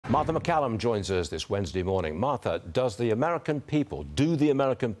Martha MacCallum joins us this Wednesday morning. Martha, do the American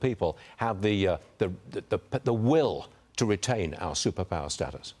people have the will to retain our superpower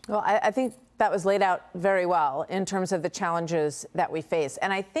status? Well, I think that was laid out very well in terms of the challenges that we face.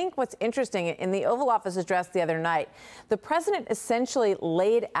 And I think what's interesting, in the Oval Office address the other night, the president essentially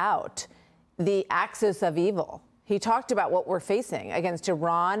laid out the axis of evil. He talked about what we're facing against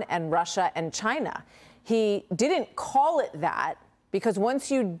Iran and Russia and China. He didn't call it that, because once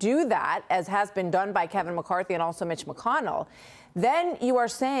you do that, as has been done by Kevin McCarthy and also Mitch McConnell, then you are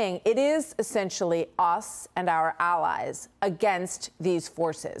saying it is essentially us and our allies against these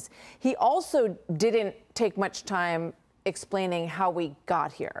forces. He also didn't take much time explaining how we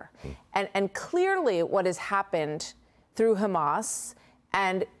got here. And clearly what has happened through Hamas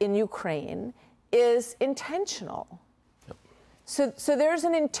and in Ukraine is intentional. So there's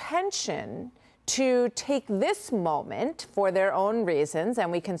an intention to take this moment for their own reasons, and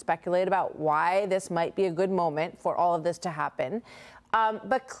we can speculate about why this might be a good moment for all of this to happen.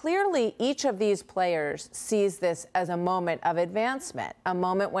 But clearly, each of these players sees this as a moment of advancement, a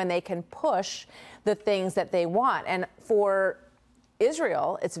moment when they can push the things that they want. And for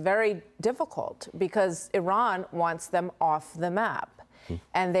Israel, it's very difficult because Iran wants them off the map.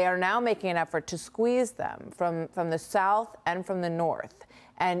 And they are now making an effort to squeeze them from the south and from the north.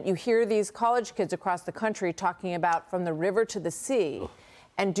 And you hear these college kids across the country talking about from the river to the sea.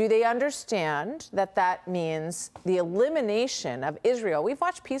 And do they understand that that means the elimination of Israel? We've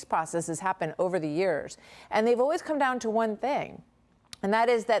watched peace processes happen over the years, and they've always come down to one thing, and that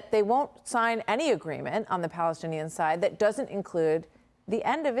is that they won't sign any agreement on the Palestinian side that doesn't include the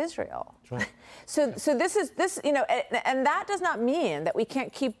end of Israel. That's right. So this, you know, and that does not mean that we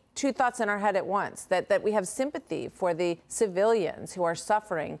can't keep two thoughts in our head at once, that we have sympathy for the civilians who are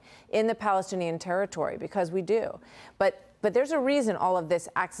suffering in the Palestinian territory, because we do. But there's a reason all of this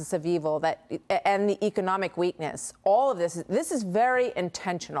axis of evil and the economic weakness, all of this is very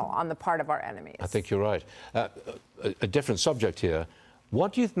intentional on the part of our enemies. I think you're right. A different subject here.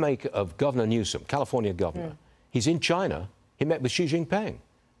 What do you make of Governor Newsom, California governor? He's in China. He met with Xi Jinping.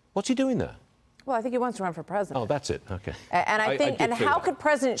 What's he doing there? Well, I think he wants to run for president. Oh, that's it. Okay. And I think, and how could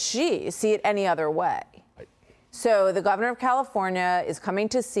President Xi see it any other way? So the governor of California is coming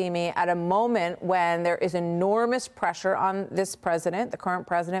to see me at a moment when there is enormous pressure on this president, the current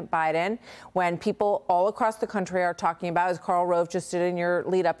President Biden, when people all across the country are talking about, as Karl Rove just did in your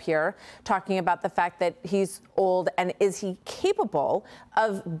lead up here, talking about the fact that he's old, and is he capable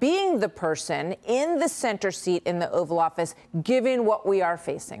of being the person in the center seat in the Oval Office, given what we are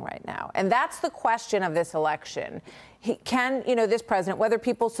facing right now? And that's the question of this election. Can, you know, this president, whether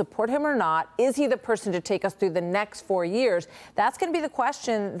people support him or not, is he the person to take us through the next 4 years? That's going to be the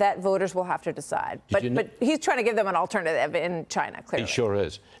question that voters will have to decide. But he's trying to give them an alternative in China, clearly. He sure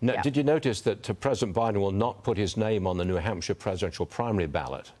is. Now, yeah. Did you notice that President Biden will not put his name on the New Hampshire presidential primary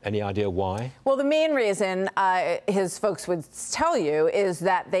ballot? Any idea why? Well, the main reason his folks would tell you is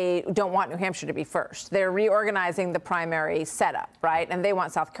that they don't want New Hampshire to be first. They're reorganizing the primary setup, right? And they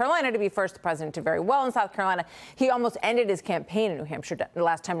want South Carolina to be first. The president did very well in South Carolina. He almost ended his campaign in New Hampshire the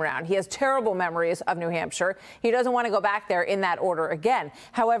last time around. He has terrible memories of New Hampshire. He doesn't want to go back there in that order again.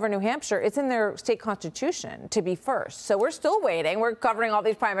 However, New Hampshire, it's in their state constitution to be first. So we're still waiting. We're covering all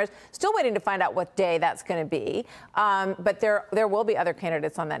these primaries, still waiting to find out what day that's going to be. But there will be other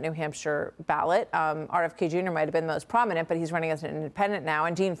candidates on that New Hampshire ballot. RFK Jr. might have been the most prominent, but he's running as an independent now.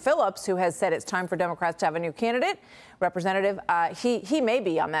 And Dean Phillips, who has said it's time for Democrats to have a new candidate, representative, he may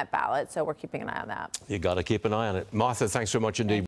be on that ballot. So we're keeping an eye on that. You got to keep an eye on it. Martha, thanks so much indeed.